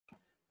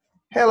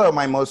Hello,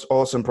 my most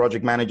awesome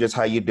project managers.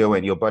 How you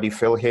doing? Your buddy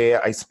Phil here.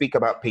 I speak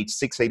about page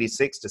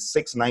 686 to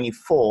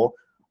 694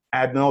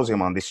 ad nauseum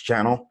on this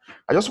channel.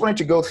 I just wanted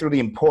to go through the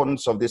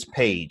importance of this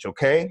page,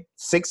 okay?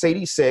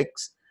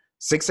 686,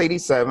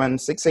 687,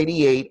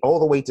 688, all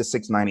the way to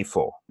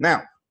 694.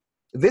 Now,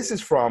 this is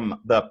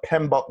from the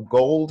PMBOK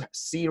Gold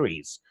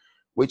series,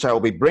 which I will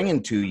be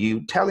bringing to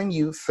you, telling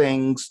you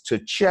things to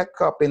check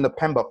up in the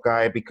PMBOK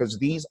guide because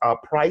these are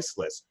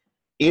priceless.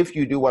 If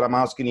you do what I'm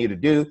asking you to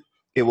do,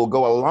 it will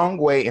go a long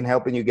way in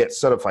helping you get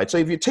certified. So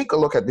if you take a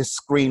look at this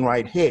screen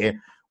right here,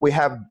 we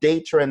have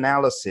data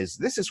analysis.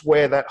 This is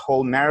where that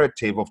whole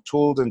narrative of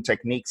tools and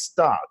techniques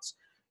starts.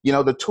 You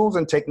know, the tools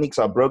and techniques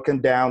are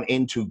broken down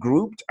into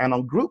grouped and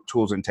ungrouped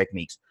tools and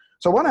techniques.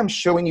 So what I'm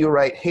showing you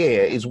right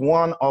here is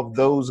one of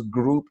those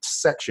grouped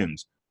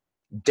sections,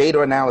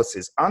 data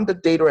analysis. Under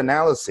data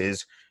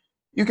analysis,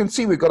 you can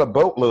see we've got a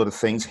boatload of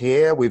things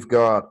here. We've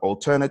got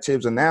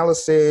alternatives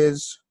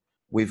analysis,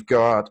 we've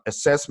got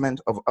assessment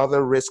of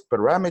other risk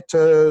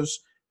parameters,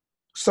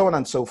 so on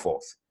and so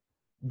forth.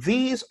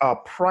 These are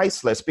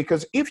priceless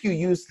because if you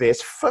use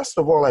this, first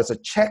of all, as a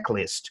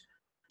checklist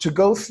to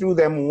go through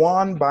them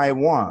one by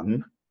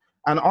one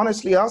and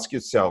honestly ask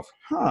yourself,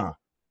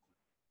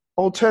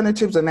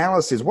 alternatives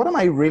analysis, what am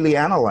I really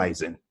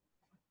analyzing?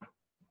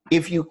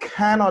 If you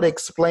cannot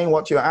explain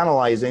what you're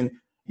analyzing,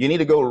 you need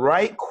to go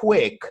right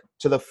quick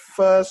to the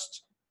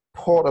first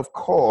port of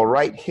call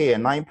right here,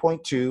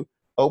 9.2,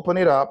 open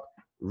it up,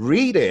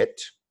 read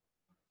it,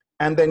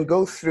 and then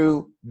go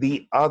through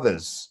the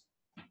others,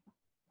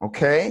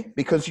 okay?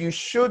 Because you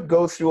should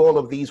go through all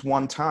of these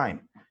one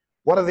time.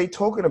 What are they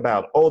talking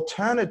about?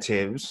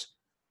 Alternatives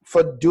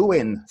for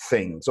doing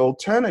things,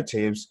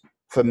 alternatives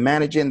for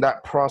managing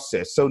that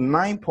process. So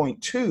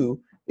 9.2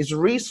 is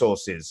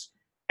resources,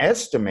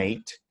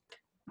 estimate,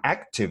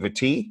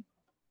 activity,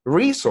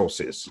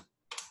 resources.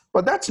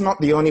 But that's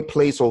not the only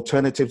place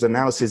alternatives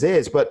analysis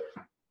is. But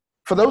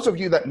for those of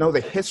you that know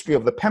the history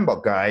of the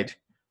PMBOK guide,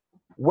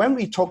 when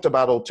we talked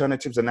about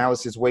alternatives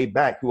analysis way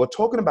back, we were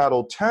talking about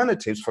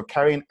alternatives for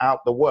carrying out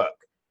the work.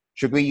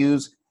 Should we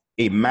use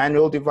a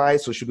manual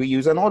device or should we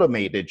use an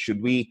automated?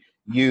 Should we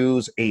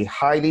use a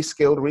highly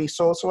skilled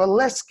resource or a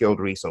less skilled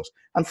resource?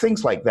 And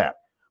things like that.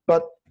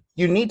 But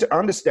you need to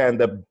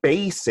understand the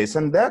basis,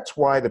 and that's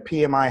why the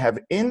PMI have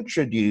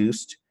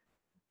introduced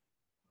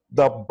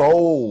the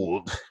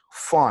bold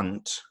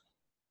font,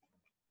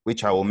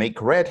 which I will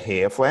make red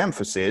here for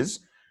emphasis.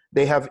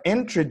 They have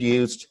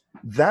introduced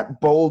that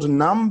bold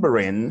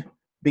numbering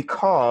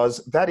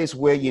because that is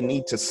where you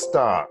need to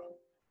start.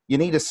 You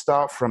need to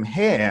start from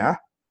here,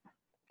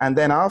 and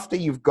then after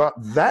you've got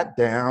that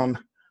down,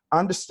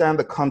 understand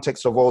the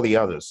context of all the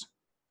others.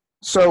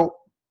 So,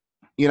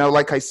 you know,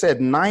 like I said,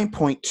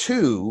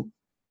 9.2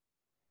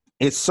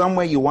 is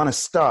somewhere you want to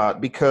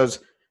start because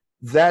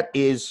that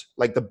is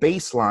like the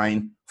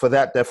baseline for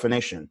that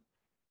definition,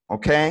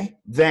 okay?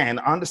 Then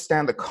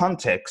understand the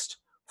context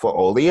for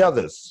all the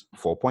others.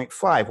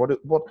 4.5,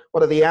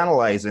 what are they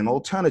analyzing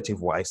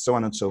alternative-wise, so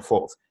on and so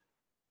forth.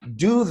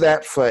 Do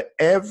that for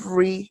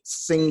every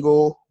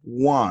single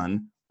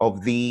one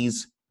of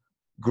these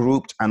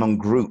grouped and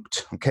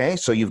ungrouped, okay?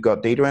 So you've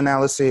got data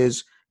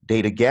analysis,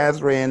 data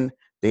gathering,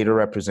 data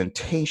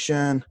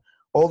representation,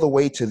 all the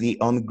way to the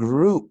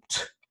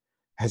ungrouped,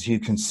 as you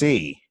can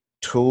see,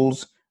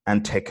 tools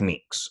and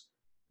techniques.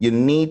 You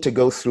need to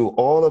go through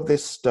all of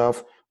this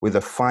stuff with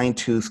a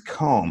fine-tooth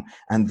comb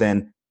and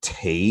then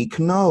take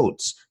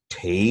notes,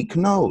 take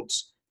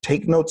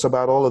notes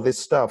about all of this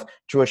stuff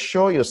to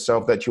assure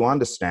yourself that you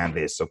understand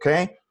this,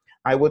 okay?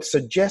 I would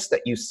suggest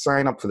that you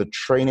sign up for the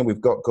training we've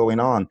got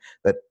going on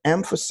that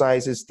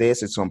emphasizes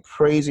this. It's on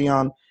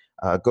Praizion.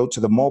 Go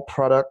to the more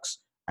products,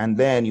 and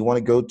then you want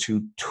to go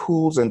to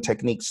Tools and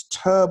Techniques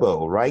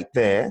Turbo right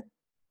there.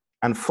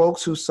 And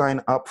folks who sign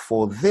up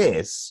for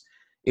this,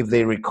 if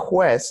they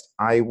request,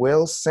 I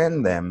will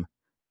send them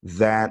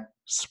that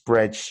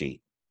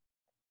spreadsheet.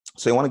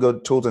 So you want to go to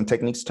Tools and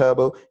Techniques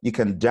Turbo. You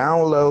can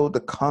download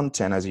the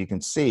content, as you can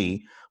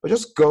see, but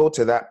just go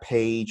to that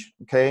page,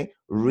 okay?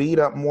 Read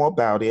up more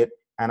about it,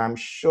 and I'm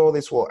sure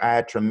this will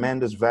add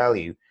tremendous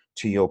value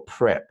to your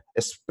prep,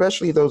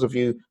 especially those of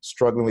you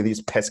struggling with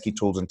these pesky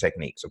tools and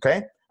techniques,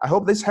 okay? I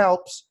hope this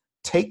helps.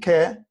 Take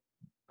care.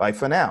 Bye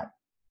for now.